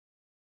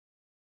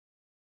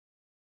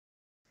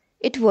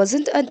It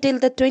wasn't until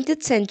the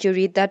 20th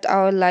century that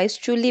our lives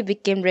truly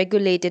became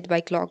regulated by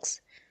clocks.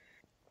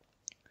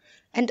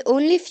 And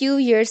only few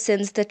years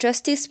since the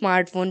trusty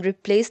smartphone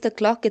replaced the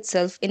clock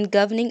itself in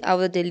governing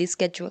our daily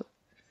schedule.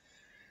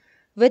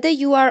 Whether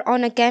you are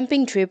on a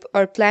camping trip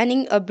or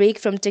planning a break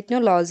from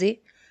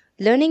technology,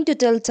 learning to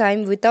tell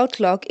time without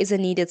clock is a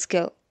needed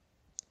skill.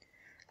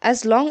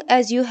 As long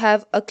as you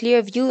have a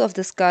clear view of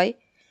the sky,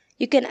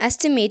 you can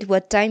estimate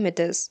what time it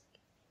is.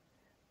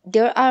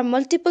 There are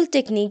multiple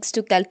techniques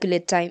to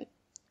calculate time,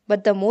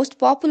 but the most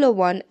popular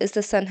one is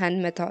the sun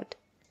hand method.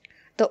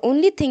 The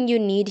only thing you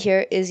need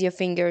here is your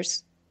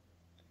fingers.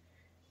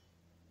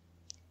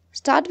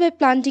 Start by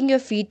planting your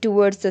feet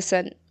towards the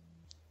sun.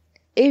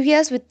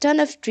 Areas with ton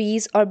of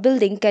trees or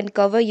building can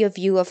cover your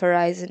view of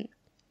horizon.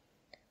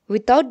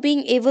 Without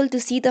being able to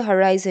see the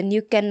horizon,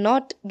 you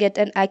cannot get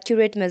an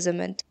accurate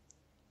measurement.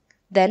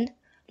 Then,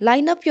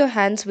 line up your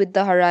hands with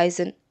the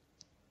horizon,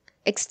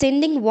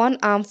 extending one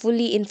arm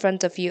fully in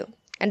front of you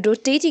and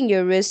rotating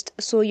your wrist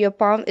so your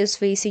palm is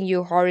facing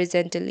you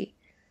horizontally.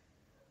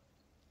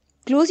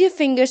 Close your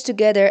fingers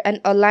together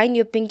and align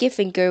your pinky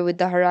finger with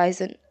the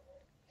horizon.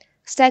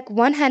 Stack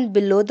one hand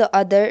below the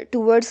other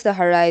towards the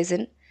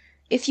horizon.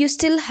 If you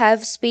still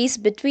have space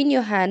between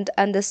your hand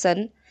and the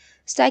sun,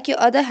 stack your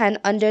other hand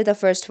under the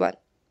first one.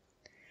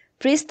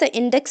 Press the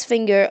index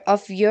finger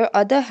of your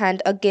other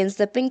hand against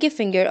the pinky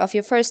finger of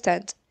your first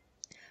hand.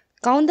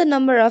 Count the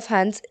number of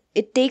hands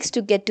it takes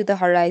to get to the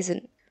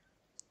horizon.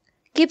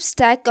 Keep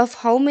track of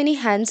how many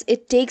hands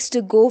it takes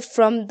to go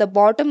from the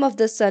bottom of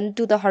the sun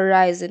to the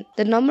horizon.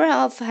 The number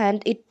of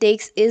hands it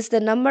takes is the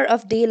number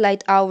of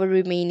daylight hour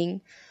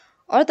remaining,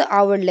 or the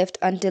hour left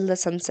until the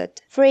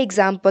sunset. For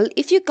example,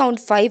 if you count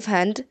 5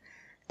 hands,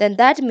 then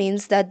that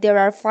means that there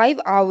are 5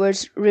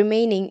 hours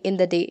remaining in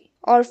the day,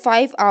 or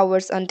 5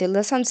 hours until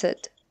the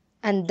sunset.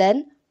 And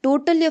then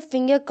total your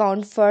finger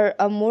count for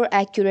a more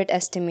accurate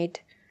estimate.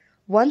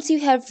 Once you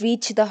have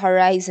reached the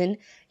horizon,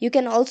 you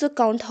can also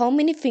count how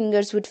many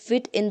fingers would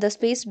fit in the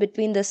space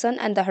between the sun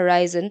and the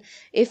horizon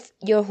if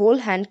your whole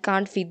hand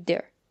can't fit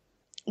there.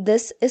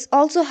 This is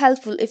also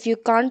helpful if you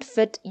can't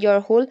fit your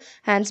whole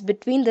hands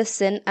between the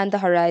sun and the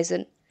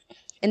horizon.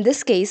 In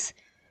this case,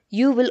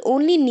 you will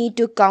only need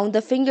to count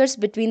the fingers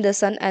between the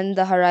sun and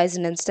the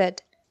horizon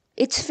instead.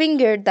 Each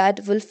finger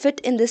that will fit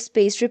in this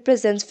space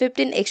represents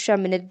 15 extra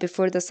minutes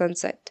before the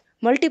sunset.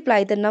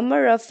 Multiply the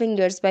number of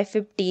fingers by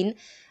 15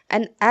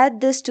 and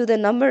add this to the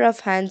number of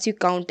hands you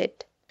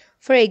counted.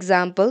 For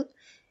example,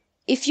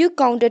 if you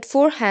counted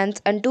 4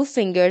 hands and 2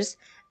 fingers,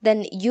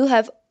 then you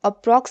have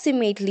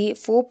approximately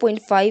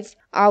 4.5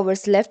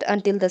 hours left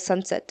until the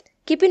sunset.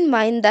 Keep in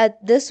mind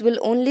that this will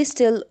only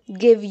still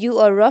give you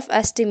a rough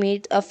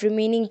estimate of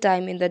remaining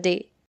time in the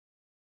day.